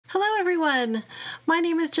Hello everyone, my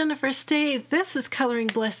name is Jennifer Stay, this is Coloring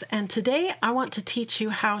Bliss, and today I want to teach you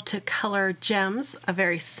how to color gems, a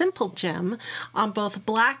very simple gem, on both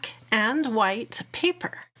black and white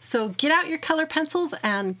paper. So get out your color pencils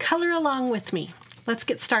and color along with me. Let's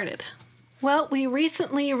get started. Well, we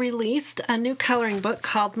recently released a new coloring book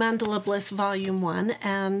called Mandala Bliss Volume 1,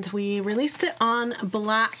 and we released it on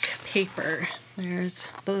black paper. There's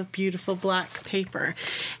the beautiful black paper.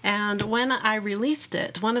 And when I released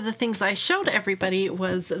it, one of the things I showed everybody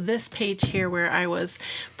was this page here where I was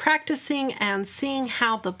practicing and seeing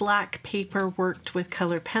how the black paper worked with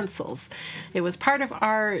colored pencils. It was part of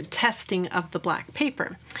our testing of the black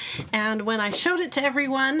paper. And when I showed it to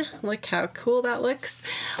everyone, look how cool that looks.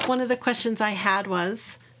 One of the questions I had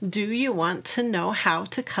was, do you want to know how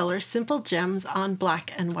to color simple gems on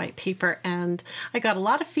black and white paper? And I got a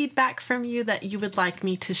lot of feedback from you that you would like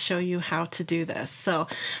me to show you how to do this. So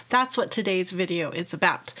that's what today's video is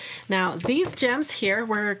about. Now, these gems here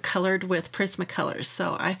were colored with Prismacolors,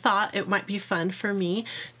 so I thought it might be fun for me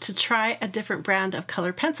to try a different brand of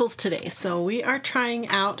color pencils today. So we are trying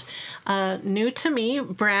out a new to me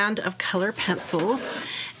brand of color pencils.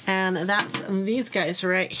 And that's these guys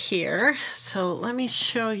right here. So let me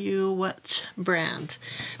show you which brand,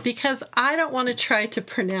 because I don't want to try to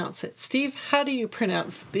pronounce it. Steve, how do you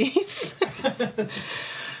pronounce these?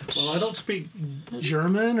 Well, I don't speak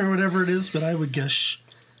German or whatever it is, but I would guess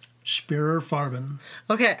Schpirerr Farben.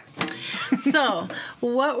 Okay, so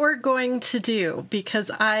what we're going to do, because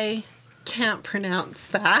I can't pronounce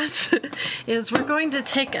that, is we're going to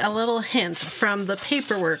take a little hint from the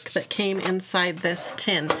paperwork that came inside this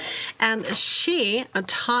tin. And she,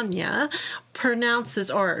 Tanya, refers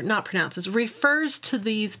to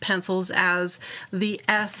these pencils as the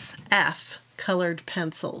SF colored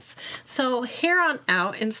pencils. So here on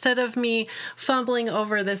out, instead of me fumbling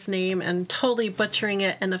over this name and totally butchering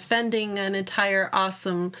it and offending an entire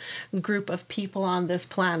awesome group of people on this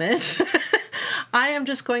planet, I am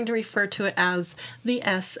just going to refer to it as the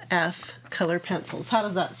SF color pencils. How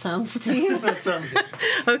does that sound, Steve? That sounds good.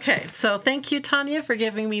 Okay, so thank you, Tanya, for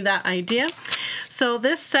giving me that idea. So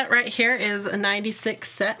this set right here is a 96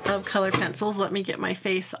 set of color pencils. Let me get my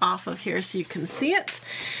face off of here so you can see it.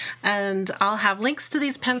 And I'll have links to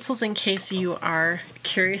these pencils in case you are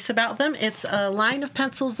curious about them. It's a line of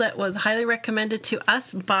pencils that was highly recommended to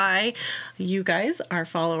us by you guys, our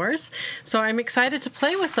followers. So I'm excited to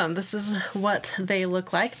play with them. This is what they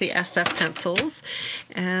look like, the SF pencils.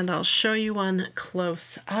 And I'll show you one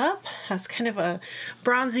close up. Has kind of a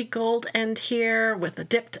bronzy gold end here with a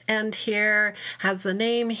dipped end here. Has the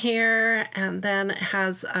name here, and then it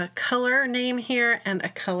has a color name here and a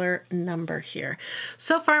color number here.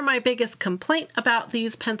 So far, my biggest complaint about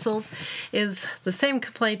these pencils is the same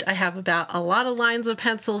complaint I have about a lot of lines of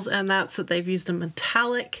pencils, and that's that they've used a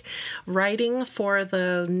metallic writing for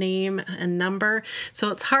the name and number. So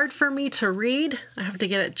it's hard for me to read. I have to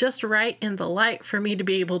get it just right in the light for me to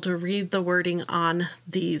be able to read the wording on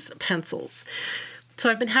these pencils. So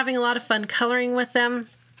I've been having a lot of fun coloring with them.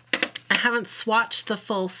 I haven't swatched the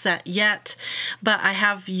full set yet, but I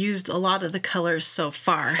have used a lot of the colors so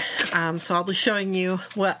far. So I'll be showing you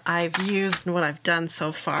what I've used and what I've done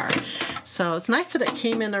so far. So it's nice that it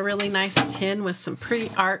came in a really nice tin with some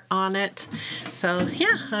pretty art on it. So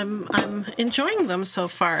yeah, I'm enjoying them so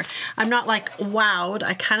far. I'm not like wowed.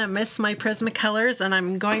 I kind of miss my Prismacolors, and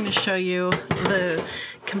I'm going to show you the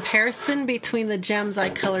comparison between the gems I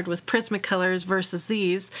colored with Prismacolors versus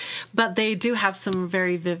these, but they do have some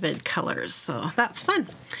very vivid colors, so that's fun.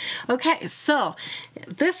 Okay, so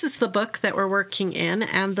this is the book that we're working in,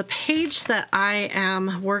 and the page that I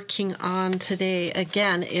am working on today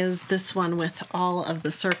again is this one with all of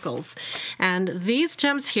the circles. And these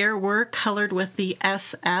gems here were colored with the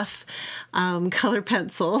SF color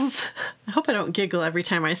pencils. I hope I don't giggle every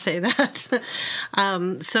time I say that.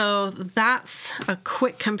 So that's a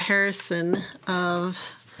quick comparison of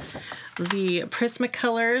the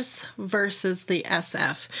Prismacolors versus the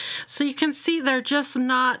SF. So you can see they're just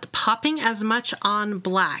not popping as much on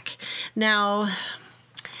black. Now,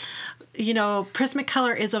 you know,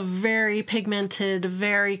 Prismacolor is a very pigmented,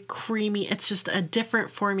 very creamy, it's just a different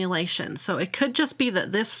formulation. So it could just be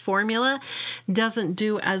that this formula doesn't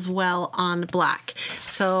do as well on black.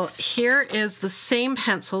 So here is the same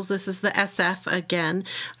pencils. This is the SF again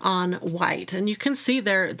on white. And you can see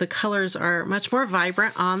there the colors are much more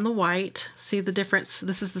vibrant on the white. See the difference?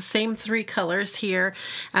 This is the same three colors here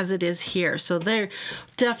as it is here. So they're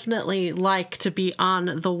definitely like to be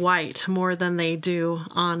on the white more than they do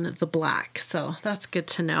on the black. black. So that's good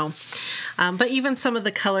to know. But even some of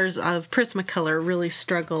the colors of Prismacolor really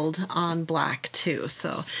struggled on black too.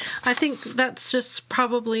 So I think that's just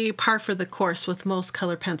probably par for the course with most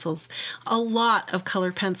color pencils. A lot of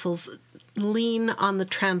color pencils lean on the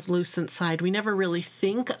translucent side. We never really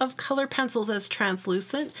think of color pencils as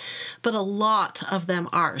translucent, but a lot of them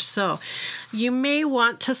are. So you may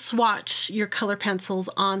want to swatch your color pencils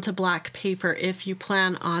onto black paper if you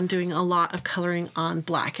plan on doing a lot of coloring on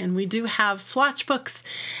black. And we do have swatch books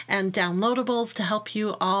and downloadables to help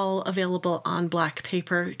you, all available on black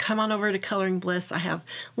paper. Come on over to Coloring Bliss. I have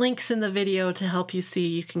links in the video to help you see.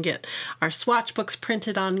 You can get our swatch books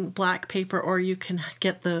printed on black paper, or you can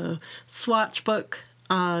get the swatch book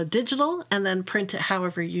digital and then print it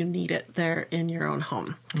however you need it there in your own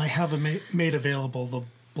home. And I have made available the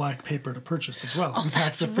black paper to purchase as well. Oh,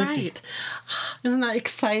 that's right. Isn't that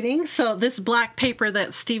exciting? So this black paper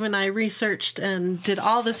that Steve and I researched and did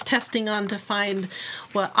all this testing on to find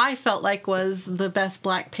what I felt like was the best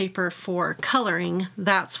black paper for coloring,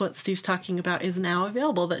 that's what Steve's talking about, is now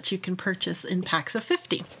available that you can purchase in packs of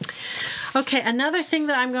 50. Okay, another thing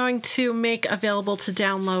that I'm going to make available to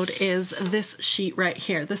download is this sheet right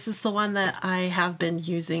here. This is the one that I have been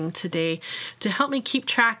using today to help me keep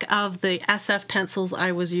track of the SF pencils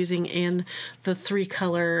I was using in the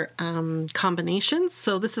 3-color combinations.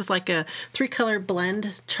 So this is like a 3-color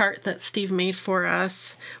blend chart that Steve made for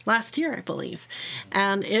us last year, I believe.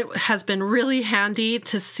 And it has been really handy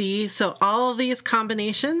to see. So all of these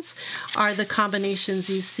combinations are the combinations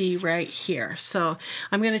you see right here. So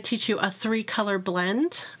I'm going to teach you a 3-color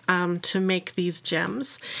blend to make these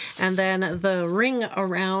gems. And then the ring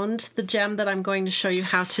around the gem that I'm going to show you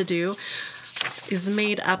how to do is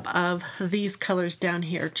made up of these colors down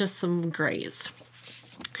here, just some grays.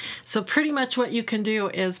 So pretty much what you can do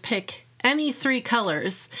is pick any 3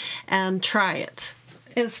 colors and try it.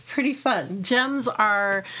 It's pretty fun. Gems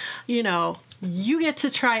are, you know, you get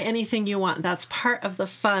to try anything you want. That's part of the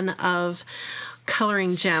fun of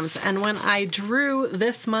coloring gems. And when I drew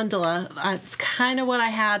this mandala, it's kind of what I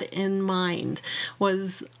had in mind,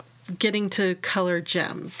 was getting to color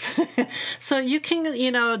gems. So you can, you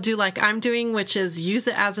know, do like I'm doing, which is use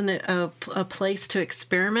it as a place to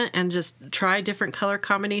experiment and just try different color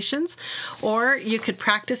combinations. Or you could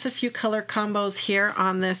practice a few color combos here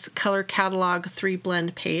on this color catalog 3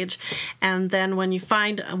 blend page. And then when you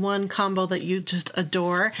find one combo that you just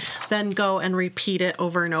adore, then go and repeat it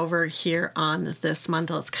over and over here on this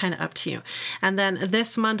mandala. It's kind of up to you. And then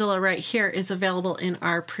this mandala right here is available in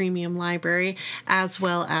our premium library, as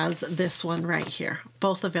well as this one right here,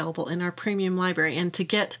 both available in our premium library. And to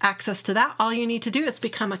get access to that, all you need to do is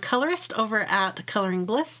become a colorist over at Coloring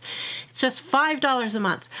Bliss. It's just $5 a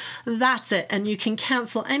month. That's it. And you can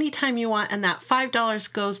cancel anytime you want. And that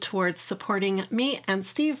 $5 goes towards supporting me and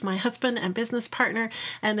Steve, my husband and business partner.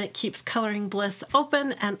 And it keeps Coloring Bliss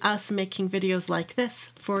open and us making videos like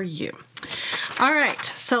this for you. All right,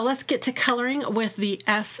 so let's get to coloring with the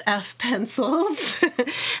SF pencils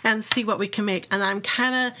and see what we can make. And I'm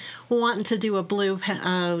kind of wanting to do a blue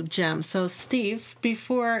gem. So Steve,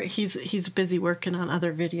 before he's busy working on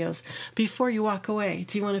other videos, before you walk away,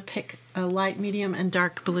 do you want to pick a light, medium, and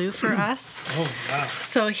dark blue for us? Oh, wow.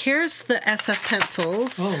 So here's the SF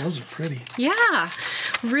pencils. Oh, those are pretty. Yeah,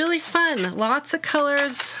 really fun. Lots of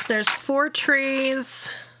colors. There's 4 trays.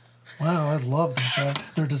 Wow, I love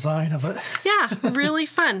their design of it. Yeah, really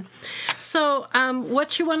fun. So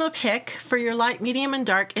what you want to pick for your light, medium, and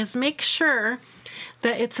dark is make sure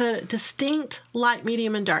that it's a distinct light,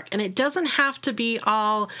 medium, and dark. And it doesn't have to be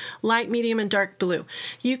all light, medium, and dark blue.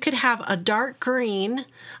 You could have a dark green,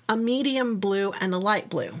 a medium blue, and a light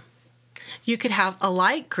blue. You could have a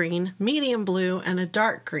light green, medium blue, and a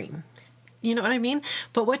dark green. You know what I mean?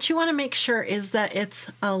 But what you want to make sure is that it's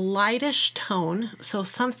a lightish tone. So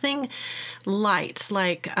something light,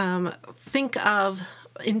 like think of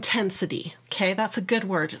intensity. Okay, that's a good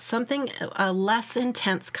word. Something, a less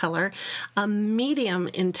intense color, a medium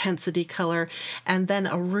intensity color, and then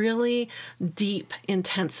a really deep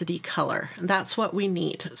intensity color. That's what we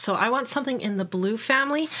need. So I want something in the blue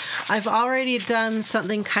family. I've already done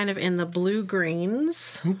something kind of in the blue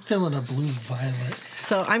greens. I'm feeling a blue violet.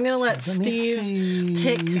 So I'm going to let Steve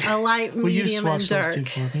pick a light, medium, and dark. Those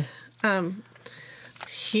two for me?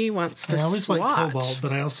 He wants to swatch. I always like cobalt,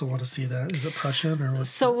 but I also want to see that. Is it Prussian or what's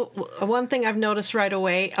So one thing I've noticed right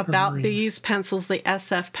away about these pencils, the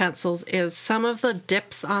SF pencils, is some of the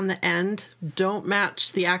dips on the end don't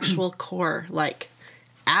match the actual core, like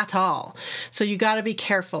at all. So you got to be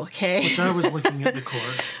careful, okay? Which I was looking at the core.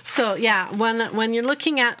 So yeah, when you're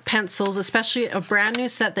looking at pencils, especially a brand new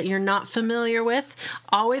set that you're not familiar with,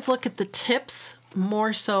 always look at the tips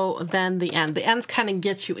more so than the end. The ends kind of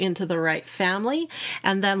get you into the right family,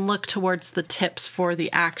 and then look towards the tips for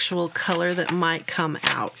the actual color that might come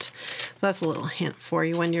out. So that's a little hint for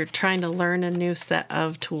you when you're trying to learn a new set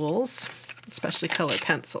of tools, especially color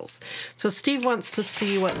pencils. So Steve wants to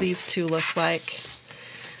see what these two look like.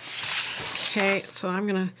 Okay, so I'm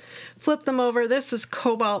gonna flip them over. This is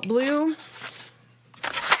cobalt blue.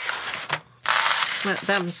 Let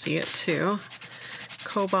them see it too.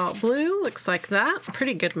 Cobalt blue, looks like that.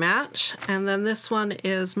 Pretty good match. And then this one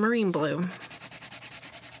is marine blue.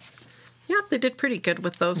 Yeah, they did pretty good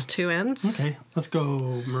with those two ends. Okay, let's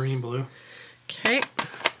go marine blue. Okay.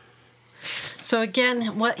 So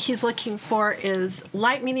again, what he's looking for is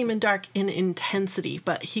light, medium, and dark in intensity,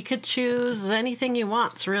 but he could choose anything he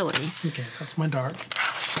wants, really. Okay, that's my dark.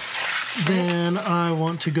 Then I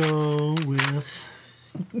want to go with...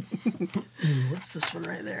 what's this one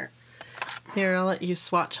right there? Here, I'll let you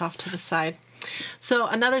swatch off to the side. So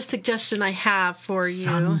another suggestion I have for you.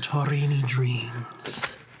 Santorini Dreams.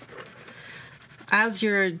 As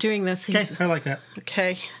you're doing this, Okay, I like that.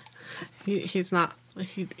 Okay. He's not,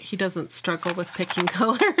 he doesn't struggle with picking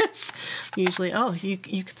colors. Usually, oh, you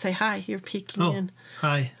could say hi. You're peeking in.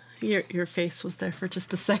 Hi. Your face was there for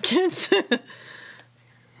just a second.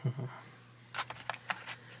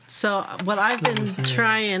 So what I've been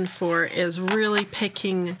trying for is really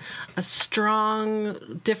picking a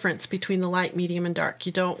strong difference between the light, medium, and dark.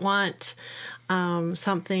 You don't want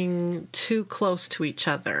something too close to each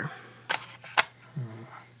other.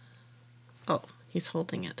 Oh, he's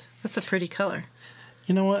holding it. That's a pretty color.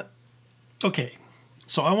 You know what? Okay,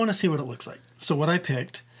 so I want to see what it looks like. So what I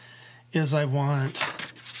picked is I want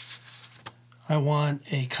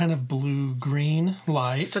a kind of blue-green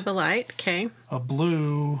light. For the light, okay. A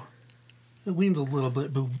blue, it leans a little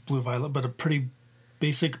bit blue-violet, but a pretty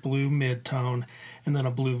basic blue mid-tone, and then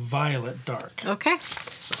a blue-violet dark. Okay,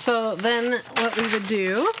 so then what we would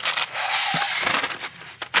do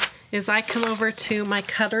is I come over to my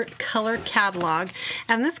color catalog,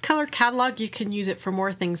 and this color catalog, you can use it for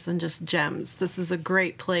more things than just gems. This is a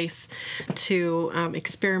great place to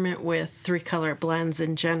experiment with 3-color blends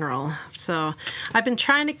in general. So I've been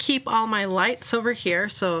trying to keep all my lights over here,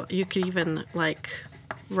 so you could even like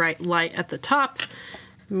write light at the top,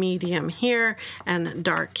 medium here, and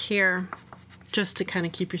dark here, just to kind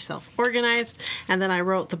of keep yourself organized. And then I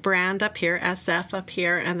wrote the brand up here, SF up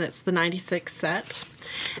here, and that's the 96 set.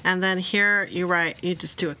 And then here you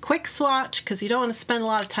just do a quick swatch, because you don't want to spend a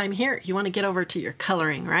lot of time here. You want to get over to your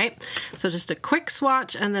coloring, right? So just a quick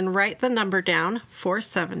swatch, and then write the number down,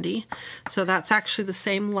 470. So that's actually the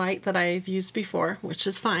same light that I've used before, which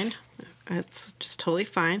is fine. It's just totally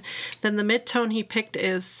fine. Then the mid-tone he picked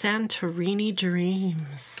is Santorini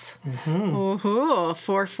Dreams. Ooh,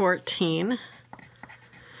 414.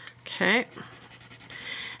 Okay.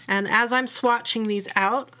 And as I'm swatching these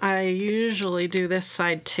out, I usually do this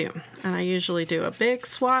side too. And I usually do a big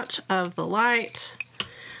swatch of the light,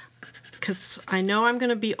 because I know I'm going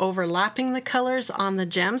to be overlapping the colors on the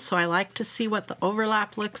gems, so I like to see what the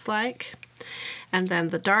overlap looks like. And then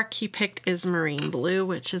the dark he picked is marine blue,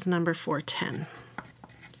 which is number 410.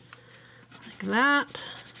 Like that.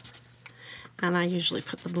 And I usually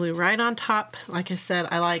put the blue right on top. Like I said,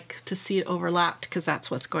 I like to see it overlapped because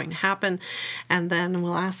that's what's going to happen. And then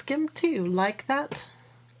we'll ask him to like that.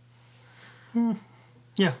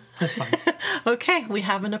 Yeah, that's fine. Okay, we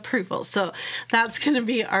have an approval. So that's going to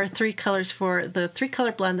be our 3 colors for the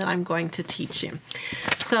 3-color blend that I'm going to teach you.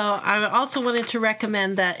 So I also wanted to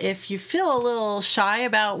recommend that if you feel a little shy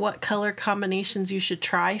about what color combinations you should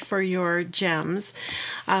try for your gems,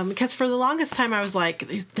 because for the longest time I was like,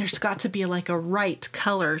 there's got to be like a right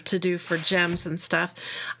color to do for gems and stuff.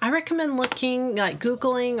 I recommend looking, like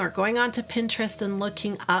Googling or going onto Pinterest and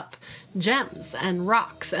looking up gems and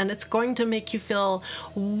rocks, and it's going to make you feel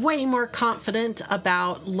way more confident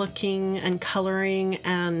about looking and coloring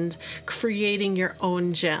and creating your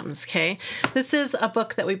own gems. Okay, this is a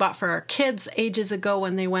book that we bought for our kids ages ago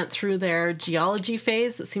when they went through their geology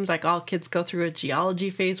phase. It seems like all kids go through a geology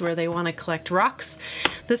phase where they want to collect rocks.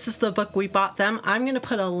 This is the book we bought them. I'm going to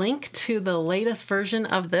put a link to the latest version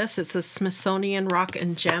of this. It's a Smithsonian Rock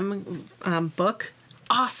and Gem book.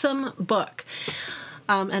 Awesome book.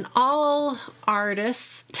 And all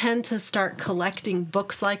artists tend to start collecting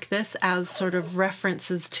books like this as sort of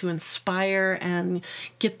references to inspire and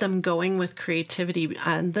get them going with creativity.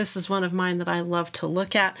 And this is one of mine that I love to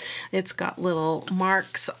look at. It's got little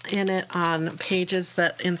marks in it on pages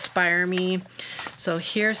that inspire me. So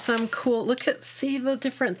here's some cool, see the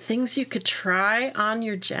different things you could try on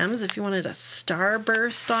your gems if you wanted a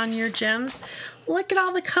starburst on your gems. Look at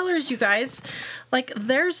all the colors, you guys. Like,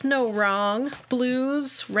 there's no wrong.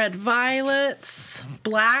 Blues, red violets,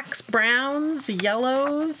 blacks, browns,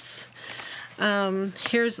 yellows.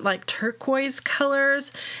 Here's like turquoise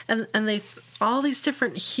colors, and they all these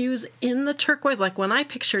different hues in the turquoise. Like, when I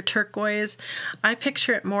picture turquoise, I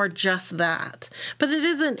picture it more just that. But it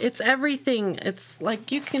isn't. It's everything. It's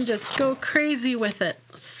like you can just go crazy with it.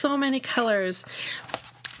 So many colors.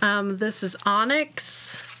 This is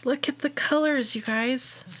onyx. Look at the colors, you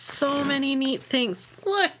guys. So many neat things.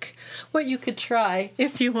 Look what you could try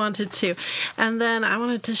if you wanted to. And then I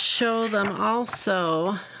wanted to show them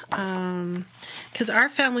also, because our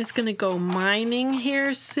family's going to go mining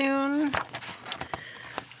here soon.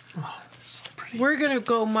 Oh, so pretty. We're going to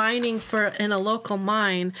go mining in a local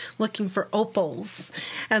mine looking for opals.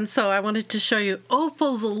 And so I wanted to show you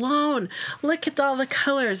opals alone. Look at all the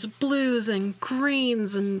colors, blues and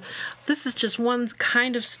greens, and this is just one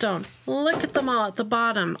kind of stone. Look at them all at the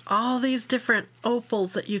bottom. All these different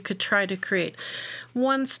opals that you could try to create.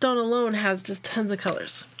 One stone alone has just tons of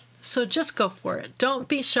colors. So just go for it. Don't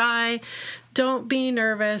be shy. Don't be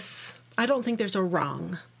nervous. I don't think there's a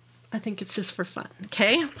wrong. I think it's just for fun,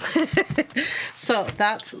 okay? So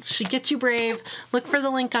should get you brave. Look for the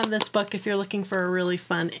link on this book if you're looking for a really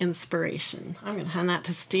fun inspiration. I'm going to hand that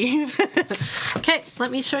to Steve. Okay, let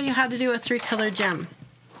me show you how to do a 3-color gem.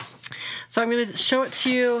 So I'm going to show it to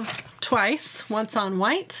you twice, once on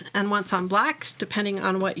white and once on black, depending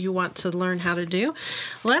on what you want to learn how to do.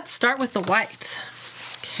 Let's start with the white,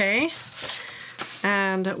 okay?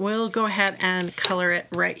 And we'll go ahead and color it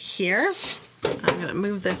right here. I'm going to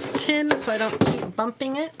move this tin so I don't keep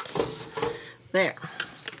bumping it. There.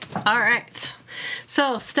 All right.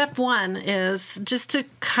 So step 1 is just to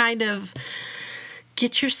kind of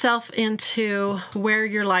get yourself into where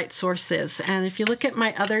your light source is. And if you look at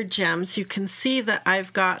my other gems, you can see that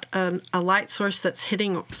I've got a light source that's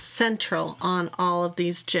hitting central on all of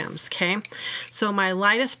these gems, okay? So my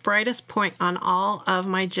lightest, brightest point on all of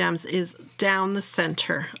my gems is down the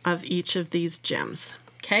center of each of these gems.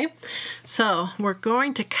 Okay, so we're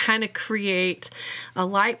going to kind of create a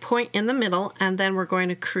light point in the middle, and then we're going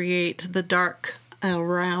to create the dark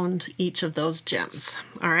around each of those gems.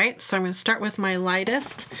 All right, so I'm going to start with my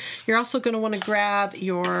lightest. You're also going to want to grab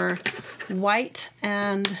your white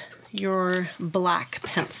and your black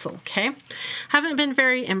pencil, okay? Haven't been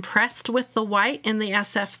very impressed with the white in the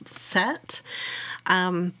SF set,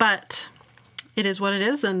 but it is what it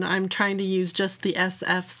is, and I'm trying to use just the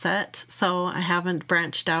SF set, so I haven't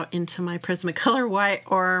branched out into my Prismacolor white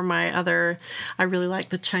or my other. I really like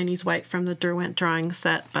the Chinese white from the Derwent drawing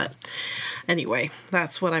set, but anyway,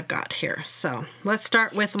 that's what I've got here. So let's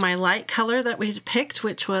start with my light color that we picked,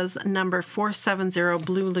 which was number 470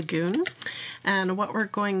 Blue Lagoon. And what we're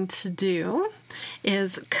going to do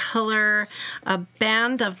is color a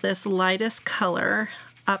band of this lightest color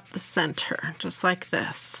up the center, just like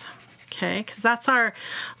this. Okay, because that's our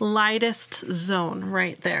lightest zone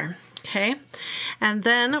right there. Okay, and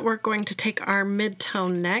then we're going to take our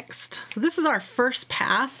mid-tone next. So this is our first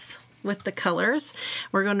pass with the colors.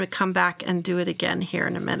 We're going to come back and do it again here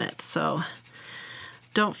in a minute. So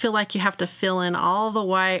don't feel like you have to fill in all the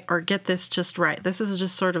white or get this just right. This is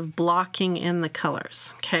just sort of blocking in the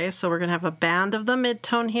colors. Okay, so we're going to have a band of the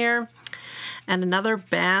mid-tone here and another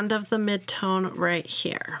band of the mid-tone right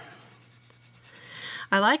here.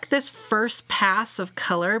 I like this first pass of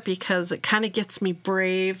color because it kind of gets me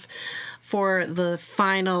brave for the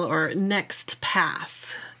final or next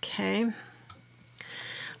pass, okay?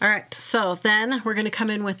 All right, so then we're going to come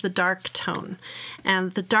in with the dark tone.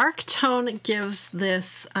 And the dark tone gives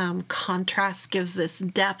this contrast, gives this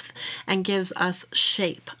depth, and gives us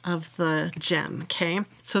shape of the gem, okay?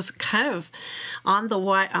 So it's kind of on the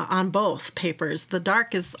white, on both papers. The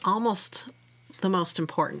dark is almost the most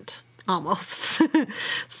important. Almost.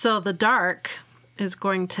 So the dark is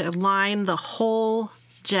going to line the whole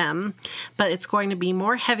gem, but it's going to be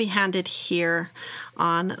more heavy-handed here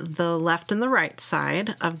on the left and the right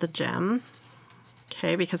side of the gem.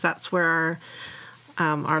 Okay, because that's where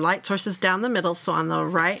our light source is down the middle. So on the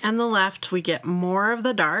right and the left, we get more of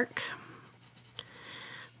the dark.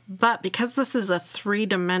 But because this is a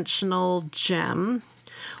 3-dimensional gem,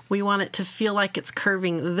 we want it to feel like it's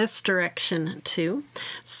curving this direction too.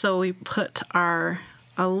 So we put our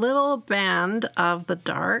a little band of the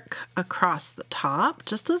dark across the top,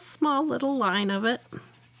 just a small little line of it,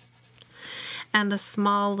 and a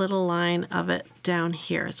small little line of it down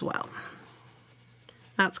here as well.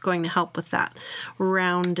 That's going to help with that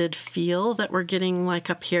rounded feel that we're getting. Like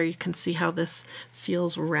up here, you can see how this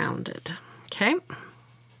feels rounded, okay?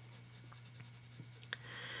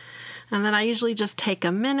 And then I usually just take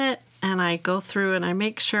a minute and I go through and I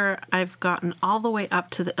make sure I've gotten all the way up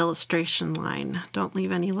to the illustration line. Don't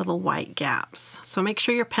leave any little white gaps. So make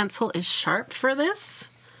sure your pencil is sharp for this.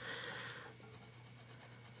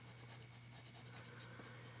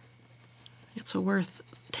 It's worth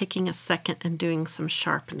taking a second and doing some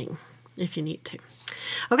sharpening if you need to.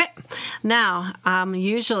 Okay, now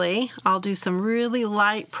usually I'll do some really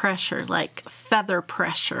light pressure, like feather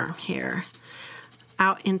pressure here,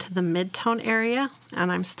 out into the mid-tone area,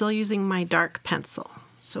 and I'm still using my dark pencil.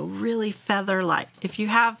 So really feather light. If you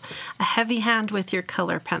have a heavy hand with your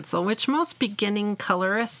color pencil, which most beginning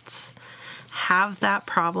colorists have that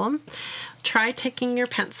problem, try taking your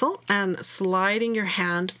pencil and sliding your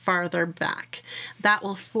hand farther back. That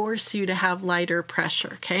will force you to have lighter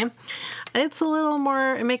pressure, okay? It's a little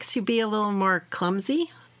more, it makes you be a little more clumsy,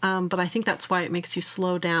 but I think that's why it makes you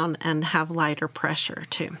slow down and have lighter pressure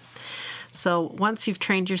too. So once you've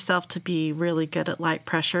trained yourself to be really good at light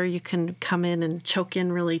pressure, you can come in and choke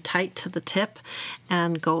in really tight to the tip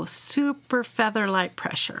and go super feather light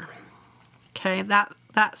pressure. Okay,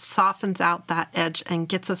 that softens out that edge and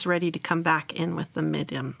gets us ready to come back in with the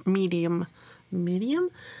middle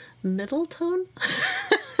tone.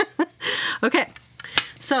 Okay,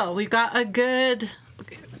 so we've got a good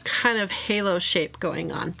kind of halo shape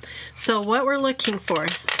going on. So what we're looking for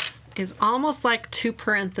is almost like two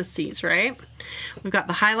parentheses, right? We've got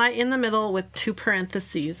the highlight in the middle with two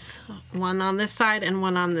parentheses, one on this side and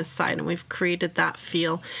one on this side, and we've created that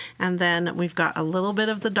feel. And then we've got a little bit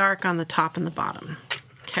of the dark on the top and the bottom.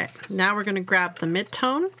 Okay, now we're going to grab the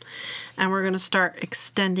mid-tone and we're going to start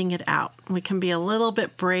extending it out. We can be a little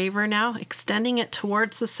bit braver now, extending it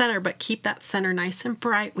towards the center, but keep that center nice and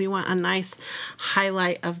bright. We want a nice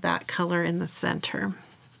highlight of that color in the center.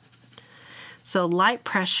 So light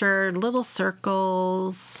pressure, little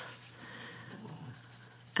circles,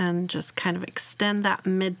 and just kind of extend that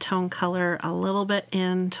mid-tone color a little bit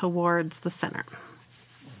in towards the center.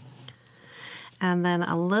 And then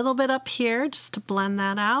a little bit up here just to blend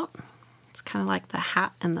that out. It's kind of like the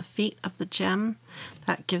hat and the feet of the gem.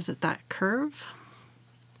 That gives it that curve.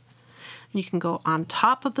 You can go on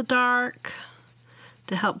top of the dark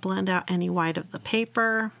to help blend out any white of the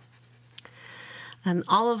paper. And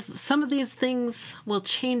some of these things will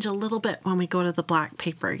change a little bit when we go to the black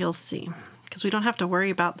paper, you'll see. Because we don't have to worry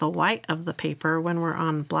about the white of the paper when we're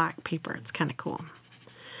on black paper. It's kind of cool.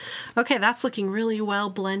 Okay, that's looking really well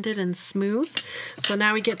blended and smooth. So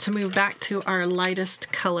now we get to move back to our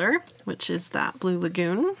lightest color, which is that Blue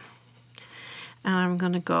Lagoon. And I'm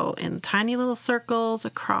going to go in tiny little circles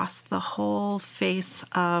across the whole face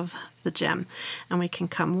of the gem. And we can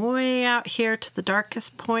come way out here to the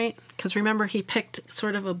darkest point, because remember he picked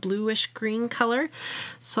sort of a bluish green color.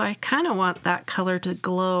 So I kind of want that color to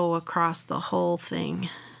glow across the whole thing.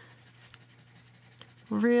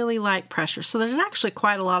 Really light pressure. So there's actually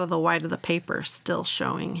quite a lot of the white of the paper still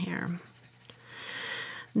showing here.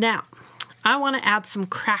 Now, I want to add some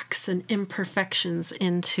cracks and imperfections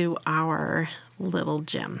into our little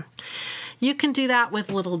gem. You can do that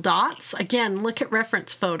with little dots. Again, look at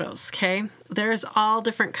reference photos, okay? There's all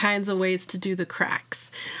different kinds of ways to do the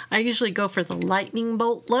cracks. I usually go for the lightning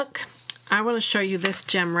bolt look. I want to show you this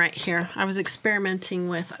gem right here. I was experimenting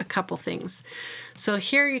with a couple things. So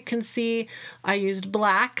here you can see I used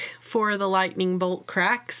black for the lightning bolt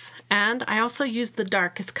cracks, and I also used the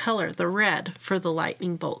darkest color, the red, for the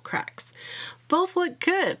lightning bolt cracks. Both look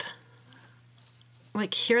good.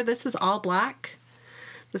 Like here, this is all black.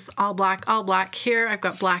 This is all black, all black. Here, I've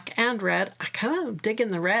got black and red. I kind of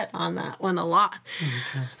digging the red on that one a lot.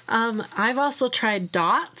 I've also tried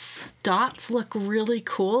dots. Dots look really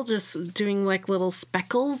cool, just doing like little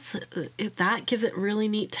speckles. That gives it really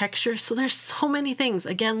neat texture. So there's so many things.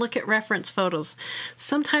 Again, look at reference photos.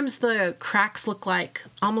 Sometimes the cracks look like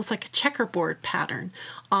almost like a checkerboard pattern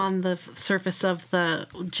on the surface of the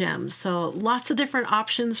gem. So lots of different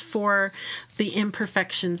options for the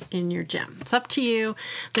imperfections in your gem. It's up to you.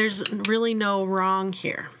 There's really no wrong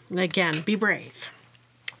here. Again, be brave.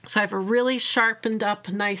 So I have a really sharpened up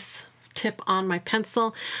nice tip on my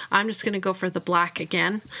pencil. I'm just going to go for the black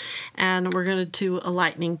again, and we're going to do a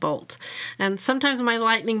lightning bolt. And sometimes my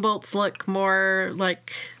lightning bolts look more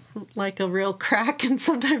like a real crack, and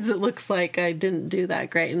sometimes it looks like I didn't do that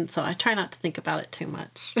great, and so I try not to think about it too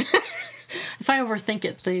much. If I overthink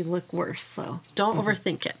it, they look worse. So don't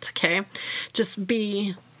overthink it, okay? Just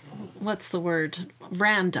be, what's the word?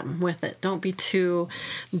 Random with it. Don't be too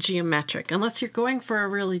geometric unless you're going for a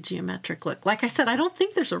really geometric look. Like I said, I don't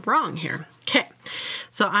think there's a wrong here. Okay,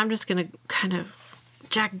 so I'm just going to kind of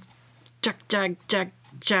jag, jag, jag, jag,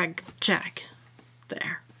 jag, jag.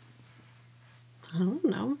 There. I don't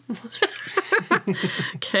know.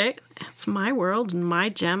 Okay, it's my world and my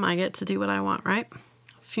gem. I get to do what I want, right?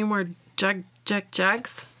 A few more jag, jag,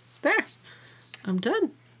 jags. There. I'm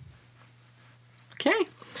done. Okay.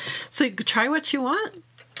 So you try what you want.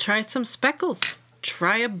 Try some speckles.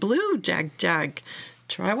 Try a blue jag, jag.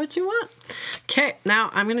 Try what you want. Okay, now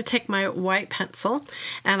I'm going to take my white pencil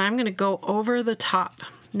and I'm going to go over the top.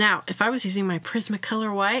 Now, if I was using my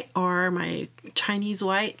Prismacolor white or my Chinese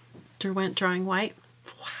white, Derwent Drawing white,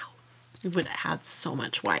 wow, it would add so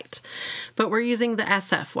much white. But we're using the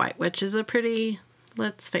SF white, which is a pretty,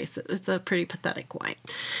 let's face it, it's a pretty pathetic white.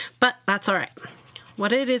 But that's all right.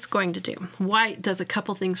 What it is going to do, white does a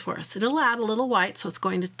couple things for us. It'll add a little white, so it's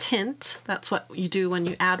going to tint. That's what you do when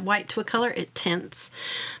you add white to a color, it tints.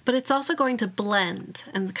 But it's also going to blend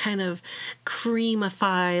and kind of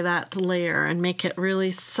creamify that layer and make it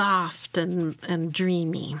really soft and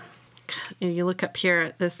dreamy. You look up here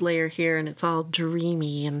at this layer here and it's all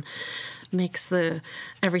dreamy and makes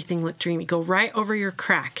everything look dreamy. Go right over your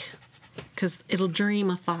crack because it'll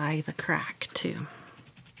dreamify the crack too.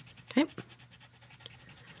 Okay.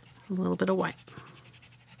 A little bit of white.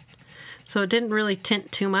 So it didn't really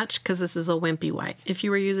tint too much because this is a wimpy white. If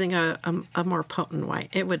you were using a more potent white,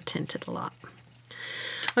 it would tint it a lot.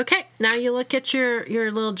 Okay, now you look at your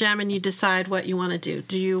little gem and you decide what you want to do.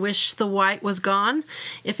 Do you wish the white was gone?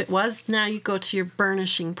 If it was, now you go to your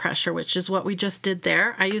burnishing pressure, which is what we just did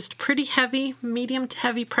there. I used pretty heavy, medium to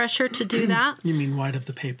heavy pressure to do that. You mean white of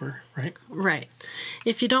the paper, right? Right.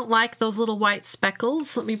 If you don't like those little white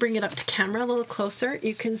speckles, let me bring it up to camera a little closer.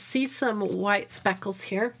 You can see some white speckles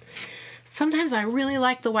here. Sometimes I really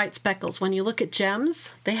like the white speckles. When you look at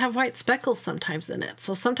gems, they have white speckles sometimes in it.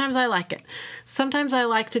 So sometimes I like it. Sometimes I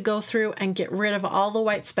like to go through and get rid of all the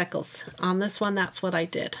white speckles. On this one, that's what I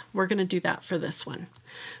did. We're going to do that for this one.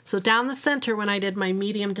 So down the center, when I did my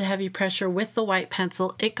medium to heavy pressure with the white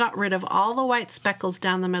pencil, it got rid of all the white speckles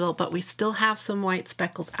down the middle, but we still have some white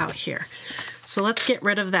speckles out here. So let's get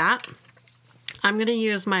rid of that. I'm going to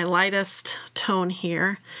use my lightest tone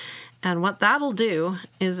here. And what that'll do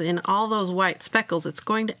is in all those white speckles, it's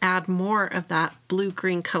going to add more of that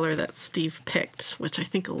blue-green color that Steve picked, which I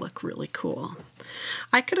think will look really cool.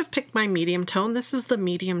 I could have picked my medium tone. This is the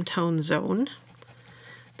medium tone zone.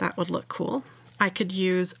 That would look cool. I could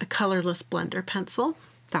use a colorless blender pencil.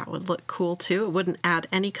 That would look cool too. It wouldn't add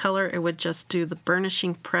any color. It would just do the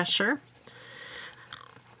burnishing pressure.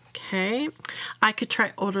 Okay. I could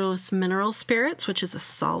try odorless mineral spirits, which is a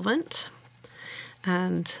solvent.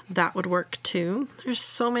 And that would work too. There's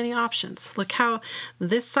so many options. Look how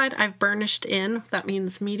this side I've burnished in. That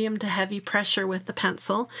means medium to heavy pressure with the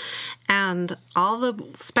pencil. And all the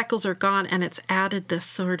speckles are gone and it's added this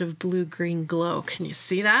sort of blue-green glow. Can you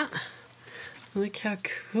see that? Look how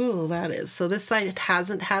cool that is. So this side, it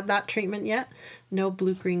hasn't had that treatment yet. No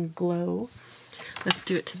blue-green glow. Let's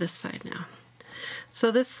do it to this side now.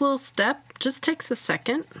 So this little step just takes a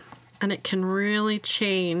second and it can really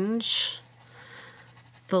change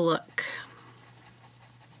the look.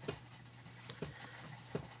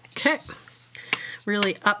 Okay,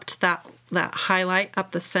 really upped that highlight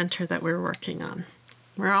up the center that we're working on.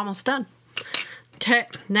 We're almost done. Okay,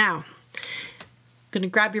 now I'm going to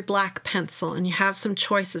grab your black pencil and you have some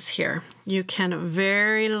choices here. You can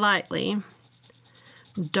very lightly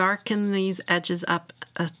darken these edges up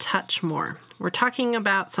a touch more. We're talking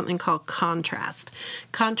about something called contrast.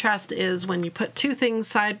 Contrast is when you put two things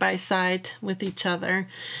side by side with each other.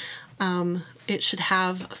 It should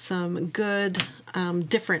have some good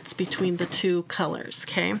difference between the two colors,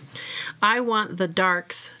 okay? I want the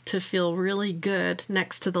darks to feel really good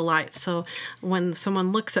next to the lights. So when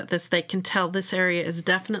someone looks at this, they can tell this area is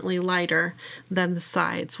definitely lighter than the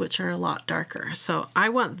sides, which are a lot darker. So I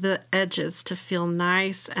want the edges to feel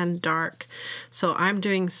nice and dark. So I'm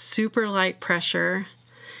doing super light pressure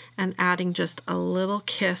and adding just a little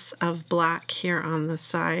kiss of black here on the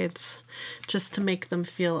sides just to make them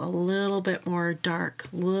feel a little bit more dark,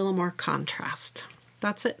 a little more contrast.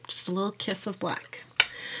 That's it, just a little kiss of black.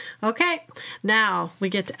 Okay, now we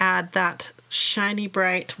get to add that shiny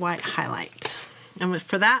bright white highlight. And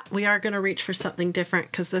for that, we are going to reach for something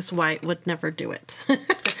different because this white would never do it.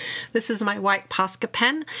 This is my white Posca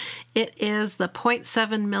pen. It is the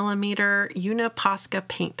 0.7 millimeter Una Posca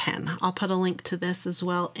paint pen. I'll put a link to this as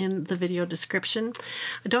well in the video description.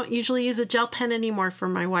 I don't usually use a gel pen anymore for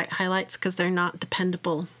my white highlights because they're not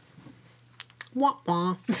dependable. Wah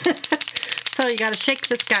wah. So you got to shake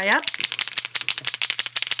this guy up.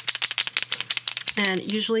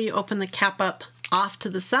 And usually you open the cap up off to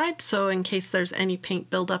the side, so in case there's any paint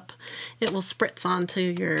buildup, it will spritz onto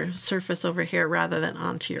your surface over here rather than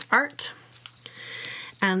onto your art.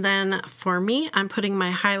 And then for me, I'm putting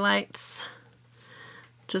my highlights,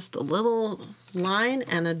 just a little line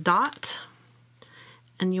and a dot,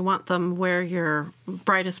 and you want them where your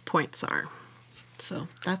brightest points are. So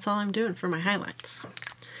that's all I'm doing for my highlights.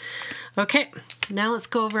 Okay, now let's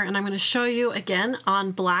go over and I'm going to show you again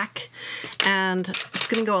on black, and it's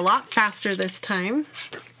going to go a lot faster this time.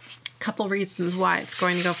 A couple reasons why it's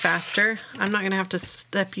going to go faster. I'm not going to have to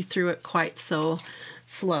step you through it quite so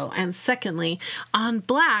slow. And secondly, on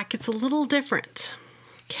black, it's a little different.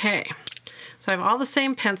 Okay, so I have all the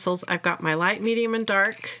same pencils. I've got my light, medium, and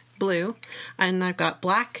dark blue, and I've got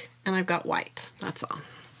black, and I've got white. That's all.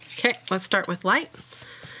 Okay, let's start with light.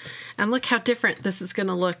 And look how different this is going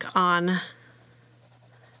to look on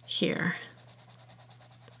here.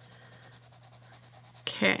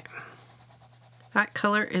 Okay. That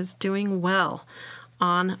color is doing well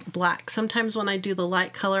on black. Sometimes when I do the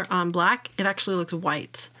light color on black, it actually looks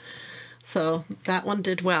white. So that one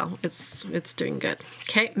did well. It's doing good.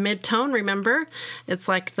 Okay, mid-tone, remember, it's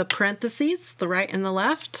like the parentheses, the right and the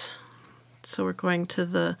left. So we're going to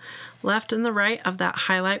the left and the right of that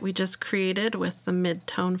highlight we just created with the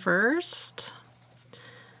mid-tone first.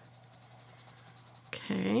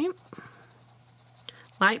 Okay.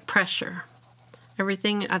 Light pressure.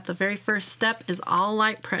 Everything at the very first step is all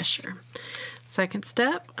light pressure. Second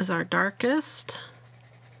step is our darkest.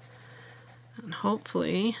 And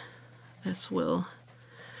hopefully this will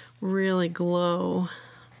really glow.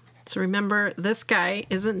 So remember, this guy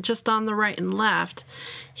isn't just on the right and left.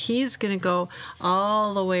 He's going to go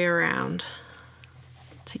all the way around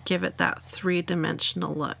to give it that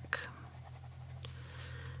three-dimensional look.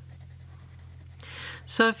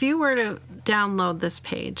 So if you were to download this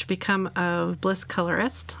page, become a Bliss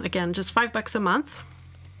colorist, again, just $5 a month,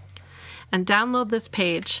 and download this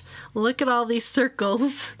page, look at all these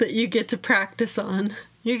circles that you get to practice on.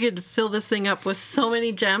 You get to fill this thing up with so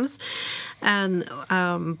many gems, and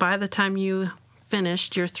by the time you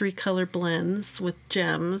finished your 3-color blends with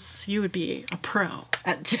gems, you would be a pro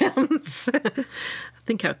at gems.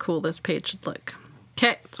 Think how cool this page should look.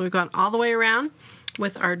 Okay, so we've gone all the way around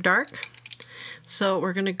with our dark. So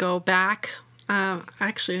we're going to go back.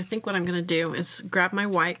 Actually, I think what I'm going to do is grab my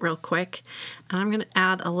white real quick, and I'm going to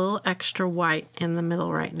add a little extra white in the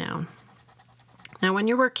middle right now. Now, when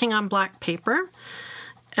you're working on black paper,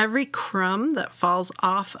 every crumb that falls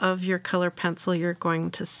off of your color pencil you're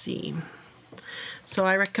going to see. So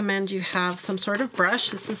I recommend you have some sort of brush.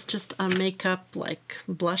 This is just a makeup like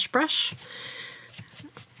blush brush,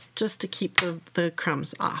 just to keep the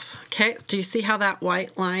crumbs off. Okay, do you see how that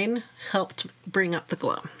white line helped bring up the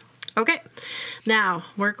glow? Okay, now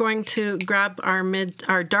we're going to grab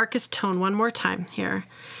our darkest tone one more time here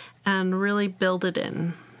and really build it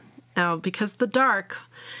in. Now, because the dark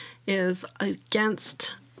is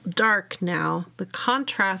against dark now, the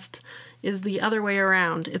contrast is the other way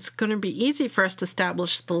around. It's going to be easy for us to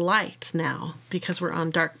establish the light now because we're on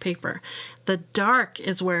dark paper. The dark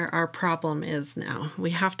is where our problem is now.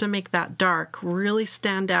 We have to make that dark really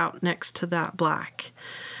stand out next to that black.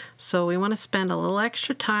 So we want to spend a little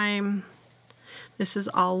extra time. This is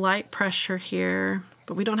all light pressure here,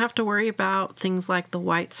 but we don't have to worry about things like the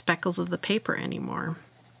white speckles of the paper anymore.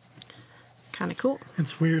 Kind of cool.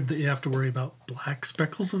 It's weird that you have to worry about black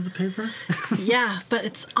speckles of the paper. Yeah, but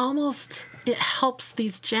it's almost, it helps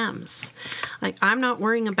these gems. Like, I'm not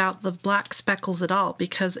worrying about the black speckles at all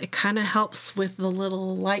because it kind of helps with the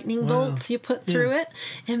little lightning bolts you put through it.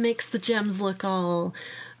 It makes the gems look all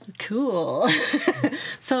cool.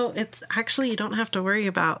 So it's actually, you don't have to worry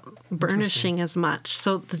about burnishing as much.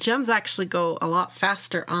 So the gems actually go a lot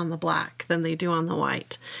faster on the black than they do on the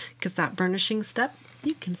white because that burnishing step,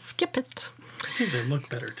 you can skip it. I think they look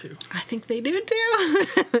better too. I think they do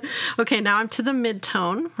too. Okay, now I'm to the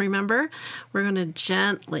mid-tone. Remember, we're going to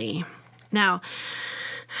gently. Now,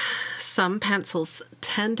 some pencils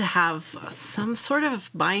tend to have some sort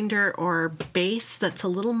of binder or base that's a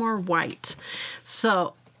little more white.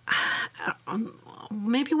 So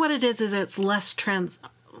maybe what it is it's less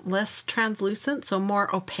translucent, so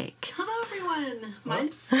more opaque. Hello, everyone.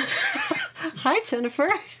 Hi, Jennifer.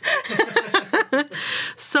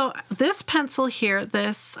 So this pencil here,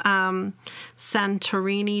 this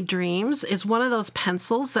Santorini Dreams, is one of those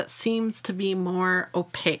pencils that seems to be more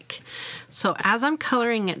opaque. So as I'm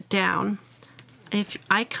coloring it down, if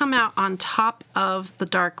I come out on top of the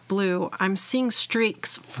dark blue, I'm seeing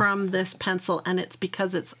streaks from this pencil, and it's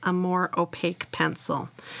because it's a more opaque pencil.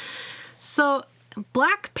 So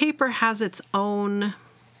black paper has its own,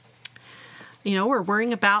 you know, we're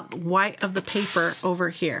worrying about white of the paper over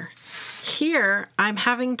here. Here, I'm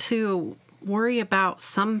having to worry about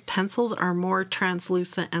some pencils are more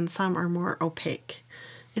translucent and some are more opaque.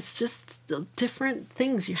 It's just different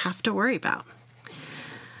things you have to worry about.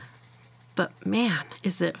 But man,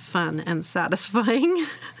 is it fun and satisfying.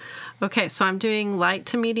 Okay, so I'm doing light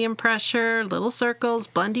to medium pressure, little circles,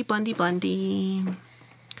 blendy, blendy, blendy.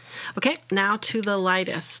 Okay, now to the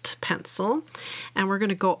lightest pencil, and we're going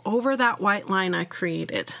to go over that white line I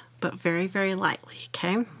created, but very, very lightly,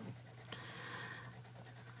 okay?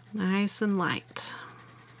 Nice and light.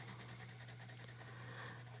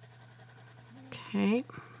 Okay.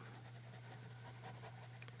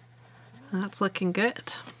 That's looking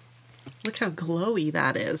good. Look how glowy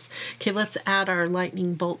that is. Okay, let's add our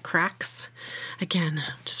lightning bolt cracks. Again,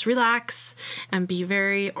 just relax and be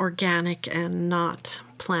very organic and not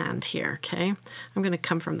planned here, okay? I'm going to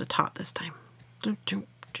come from the top this time. Do, do,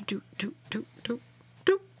 do, do, do, do, do,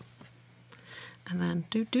 do. And then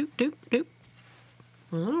do, do, do, do.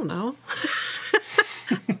 I don't know.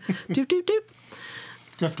 Doop, doop, doop. Do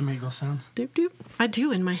you have to make those sounds? Doop, doop. I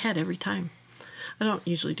do in my head every time. I don't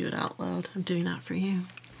usually do it out loud. I'm doing that for you.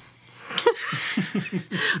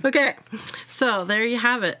 Okay, so there you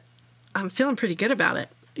have it. I'm feeling pretty good about it.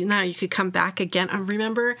 Now you could come back again.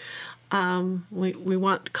 Remember, we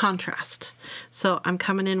want contrast. So I'm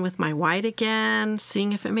coming in with my white again,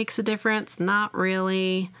 seeing if it makes a difference. Not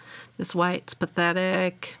really. This white's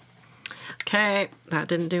pathetic. Okay, that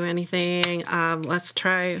didn't do anything. Let's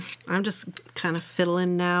try, I'm just kind of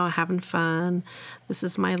fiddling now, having fun. This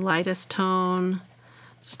is my lightest tone,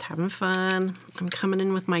 just having fun. I'm coming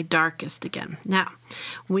in with my darkest again. Now,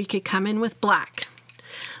 we could come in with black.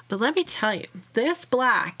 But let me tell you, this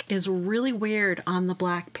black is really weird on the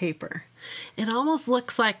black paper. It almost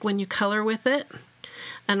looks like when you color with it,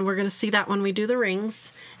 and we're going to see that when we do the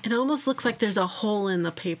rings, it almost looks like there's a hole in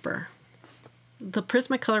the paper. The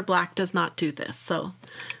Prismacolor black does not do this, so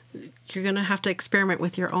you're going to have to experiment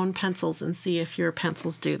with your own pencils and see if your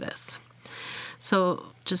pencils do this. So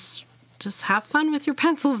just have fun with your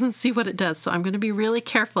pencils and see what it does. So I'm going to be really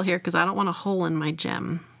careful here because I don't want a hole in my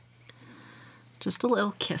gem. Just a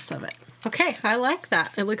little kiss of it. Okay, I like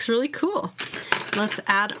that. It looks really cool. Let's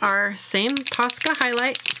add our same Posca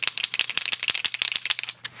highlight.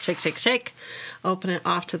 Shake, shake, shake. Open it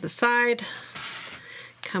off to the side.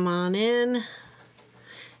 Come on in.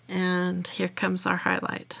 And here comes our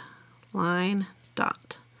highlight. Line,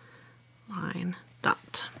 dot, line,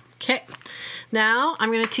 dot. Okay, now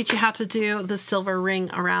I'm going to teach you how to do the silver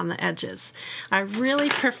ring around the edges. I really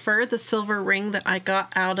prefer the silver ring that I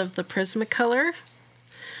got out of the Prismacolor.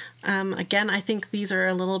 Again, I think these are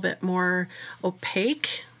a little bit more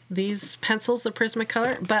opaque, these pencils, the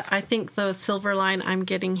Prismacolor, but I think the silver line I'm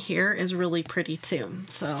getting here is really pretty too.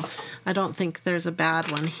 So I don't think there's a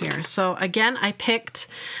bad one here. So again, I picked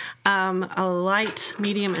a light,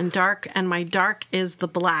 medium, and dark, and my dark is the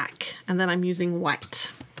black, and then I'm using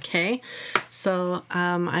white. Okay, so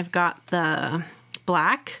I've got the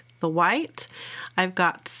black, the white, I've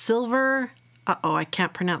got silver, uh-oh, I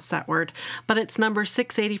can't pronounce that word, but it's number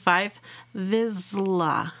 685,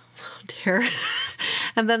 Vizsla. Oh dear.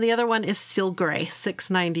 And then the other one is Seal Gray,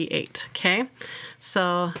 698, okay?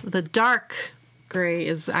 So the dark gray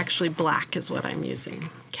is actually black is what I'm using,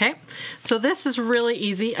 okay? So this is really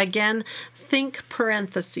easy. Again, think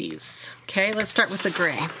parentheses, okay? Let's start with the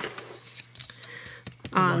gray.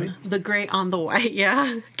 On the gray on the white,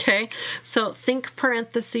 yeah, okay? So think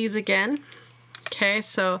parentheses again. Okay,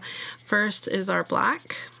 so first is our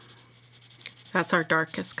black. That's our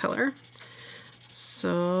darkest color.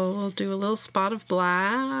 So we'll do a little spot of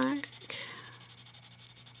black.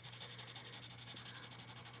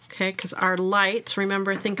 Okay, because our light,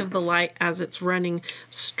 remember, think of the light as it's running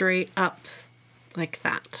straight up like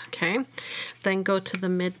that, okay? Then go to the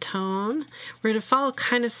mid-tone. We're going to follow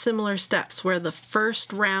kind of similar steps where the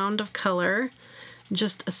first round of color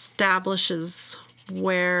just establishes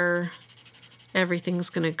where everything's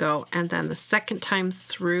going to go, and then the second time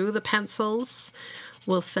through the pencils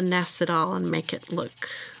we'll finesse it all and make it look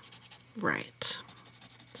right.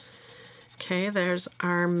 Okay, there's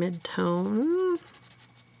our mid-tone,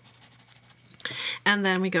 and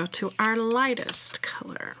then we go to our lightest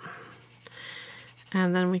color,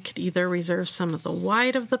 And then we could either reserve some of the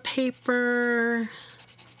white of the paper.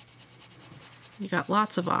 You got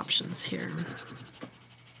lots of options here.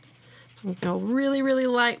 So we go really, really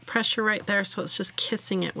light pressure right there, so it's just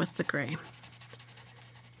kissing it with the gray.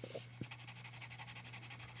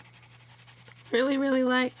 Really, really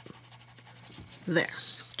light. There.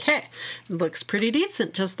 Okay, looks pretty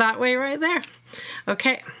decent just that way right there.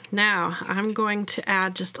 Okay, now I'm going to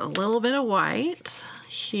add just a little bit of white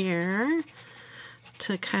here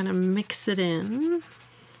to kind of mix it in.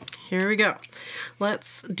 Here we go.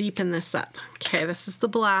 Let's deepen this up. Okay, this is the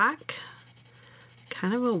black.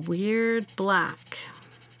 Kind of a weird black.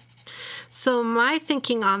 So my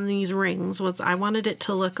thinking on these rings was I wanted it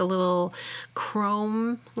to look a little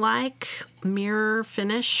chrome-like mirror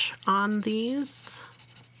finish on these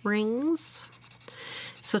rings.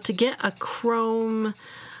 So to get a chrome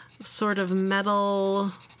sort of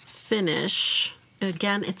metal finish,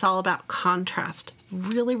 again, it's all about contrast.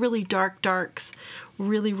 Really, really dark darks,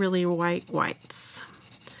 really, really white whites.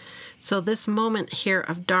 So this moment here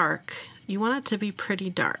of dark, you want it to be pretty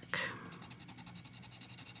dark.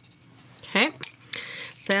 Okay,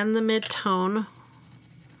 then the mid-tone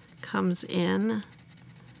comes in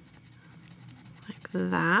like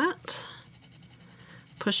that,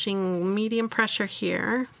 pushing medium pressure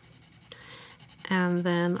here, and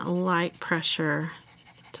then a light pressure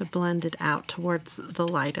to blend it out towards the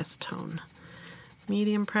lightest tone.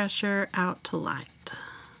 Medium pressure out to light.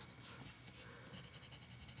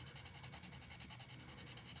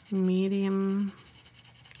 Medium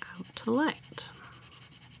out to light.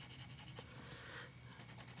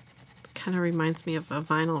 Kind of reminds me of a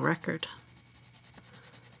vinyl record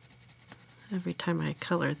every time I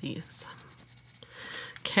color these.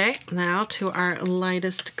 Okay, now to our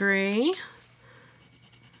lightest gray.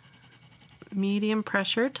 Medium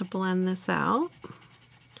pressure to blend this out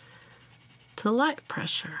to light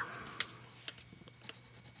pressure.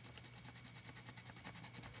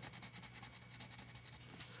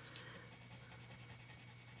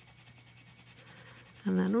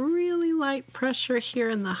 And then really light pressure here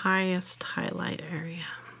in the highest highlight area.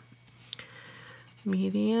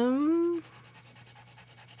 Medium.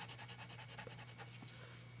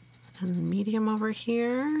 And medium over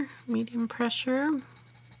here, medium pressure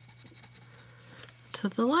to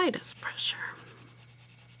the lightest pressure.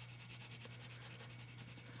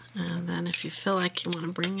 And then if you feel like you want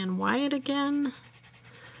to bring in white again,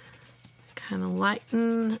 kind of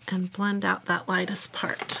lighten and blend out that lightest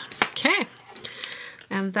part. Okay.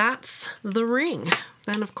 And that's the ring.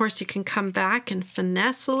 Then of course you can come back and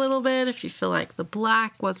finesse a little bit if you feel like the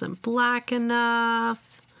black wasn't black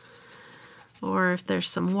enough, or if there's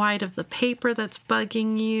some white of the paper that's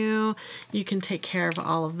bugging you, you can take care of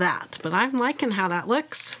all of that. But I'm liking how that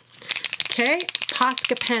looks. Okay,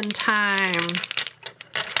 Posca pen time.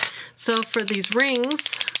 So for these rings,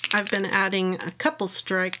 I've been adding a couple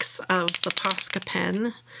strikes of the Posca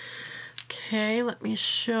pen. Okay, let me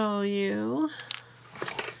show you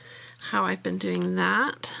how I've been doing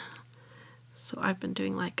that. So I've been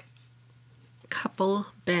doing like a couple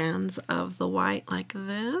bands of the white like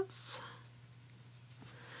this.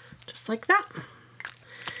 Just like that.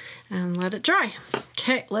 And let it dry.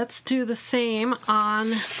 Okay, let's do the same on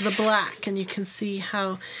the black, and you can see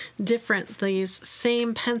how different these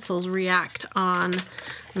same pencils react on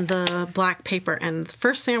the black paper. And the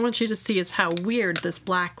first thing I want you to see is how weird this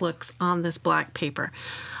black looks on this black paper.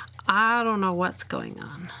 I don't know what's going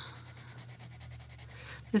on.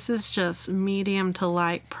 This is just medium to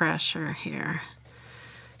light pressure here,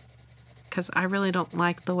 because I really don't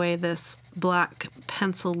like the way this black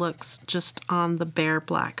pencil looks just on the bare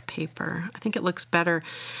black paper. I think it looks better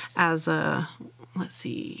as a, let's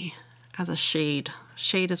see, as a shade.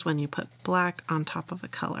 Shade is when you put black on top of a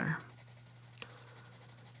color.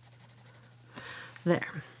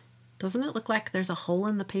 There. Doesn't it look like there's a hole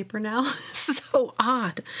in the paper now? So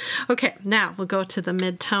odd. Okay, now we'll go to the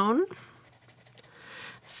mid-tone.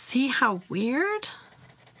 See how weird?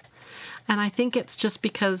 And I think it's just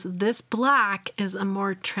because this black is a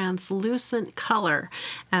more translucent color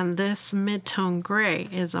and this mid-tone gray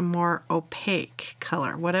is a more opaque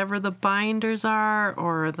color. Whatever the binders are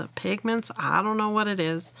or the pigments, I don't know what it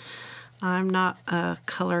is. I'm not a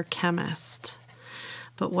color chemist.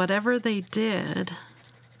 But whatever they did,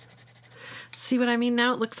 see what I mean?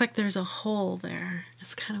 Now it looks like there's a hole there.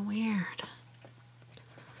 It's kind of weird.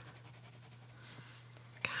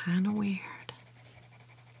 Kind of weird.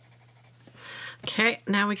 Okay,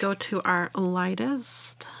 now we go to our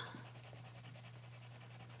lightest,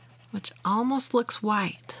 which almost looks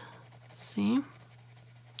white. See?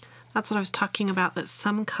 That's what I was talking about, that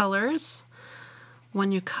some colors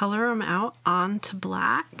when you color them out onto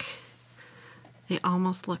black, they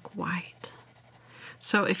almost look white.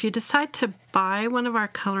 So if you decide to buy one of our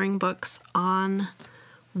coloring books on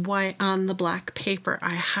white on the black paper,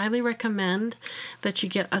 I highly recommend that you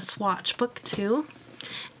get a swatch book too,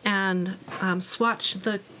 and swatch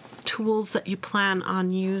the tools that you plan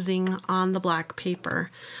on using on the black paper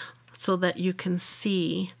so that you can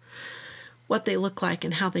see what they look like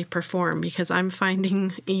and how they perform, because I'm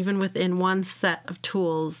finding even within one set of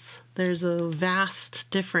tools there's a vast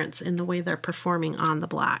difference in the way they're performing on the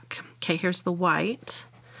black. Okay, here's the white.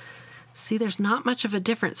 See, there's not much of a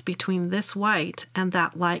difference between this white and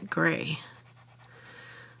that light gray.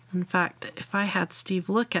 In fact, if I had Steve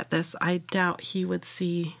look at this, I doubt he would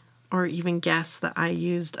see or even guess that I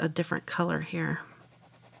used a different color here.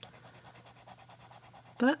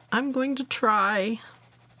 But I'm going to try.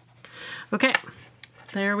 Okay,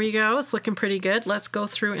 there we go. It's looking pretty good. Let's go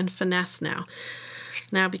through and finesse now.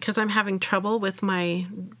 Now, because I'm having trouble with my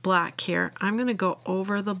black here, I'm going to go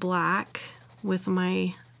over the black with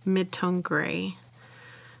my mid-tone gray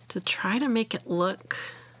to try to make it look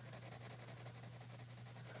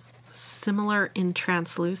similar in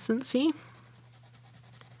translucency.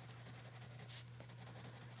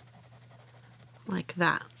 Like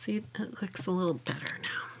that. See, it looks a little better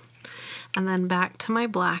now. And then back to my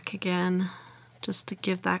black again, just to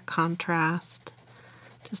give that contrast.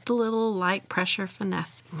 Just a little light pressure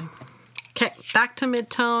finessing. Okay, back to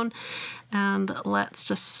mid-tone, and let's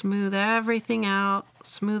just smooth everything out,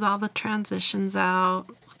 smooth all the transitions out.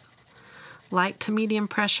 Light to medium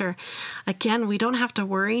pressure. Again, we don't have to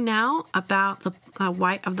worry now about the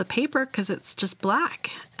white of the paper because it's just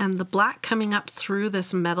black. And the black coming up through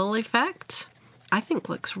this metal effect, I think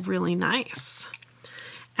looks really nice.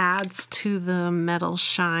 Adds to the metal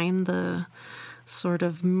shine, the sort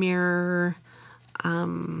of mirror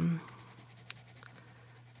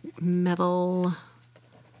metal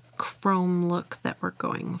chrome look that we're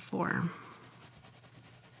going for.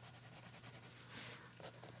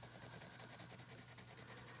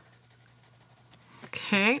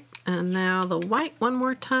 Okay, and now the white one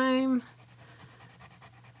more time.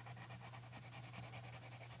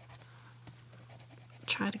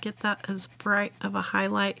 Try to get that as bright of a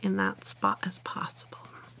highlight in that spot as possible.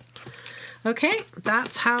 Okay,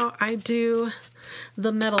 that's how I do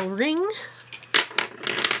the metal ring.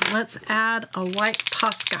 Let's add a white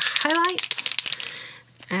Posca highlight.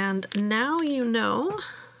 And now you know,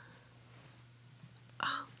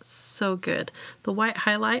 oh, so good. The white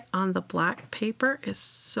highlight on the black paper is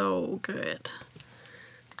so good.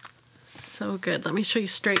 So good. Let me show you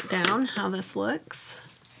straight down how this looks.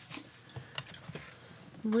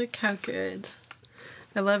 Look how good.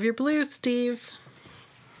 I love your blue, Steve.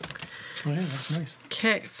 Oh yeah, that's nice.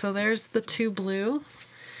 Okay, so there's the two blue.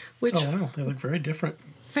 Which, oh wow, they look very different.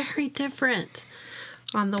 Very different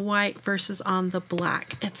on the white versus on the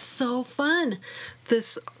black. It's so fun.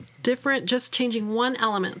 This different, just changing one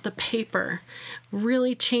element, the paper,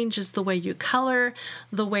 really changes the way you color,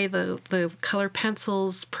 the way the color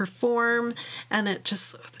pencils perform, and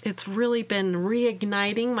it's really been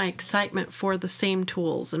reigniting my excitement for the same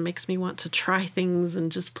tools and makes me want to try things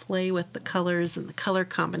and just play with the colors and the color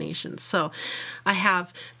combinations. So I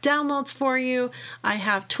have downloads for you. I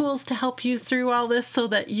have tools to help you through all this so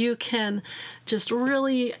that you can just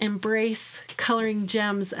really embrace coloring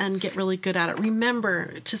gems and get really good at it.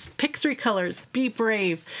 Remember, just pick 3 colors, be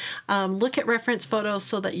brave, look at reference photos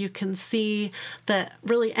so that you can see that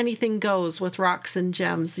really anything goes with rocks and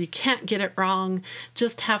gems. You can't get it wrong.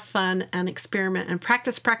 Just have fun and experiment and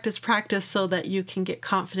practice, practice, practice so that you can get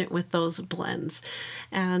confident with those blends.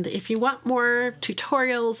 And if you want more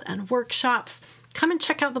tutorials and workshops, come and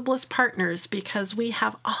check out the Bliss Partners, because we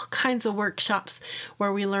have all kinds of workshops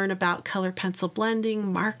where we learn about color pencil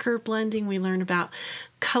blending, marker blending. We learn about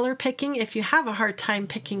color picking. If you have a hard time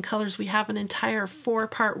picking colors, we have an entire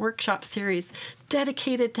 4-part workshop series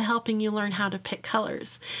dedicated to helping you learn how to pick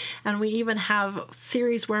colors. And we even have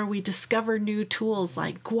series where we discover new tools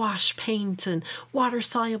like gouache paint and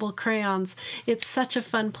water-soluble crayons. It's such a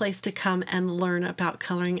fun place to come and learn about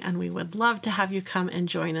coloring, and we would love to have you come and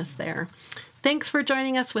join us there. Thanks for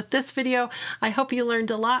joining us with this video. I hope you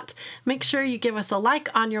learned a lot. Make sure you give us a like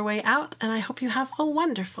on your way out, and I hope you have a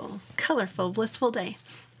wonderful, colorful, blissful day.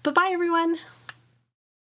 Bye-bye, everyone.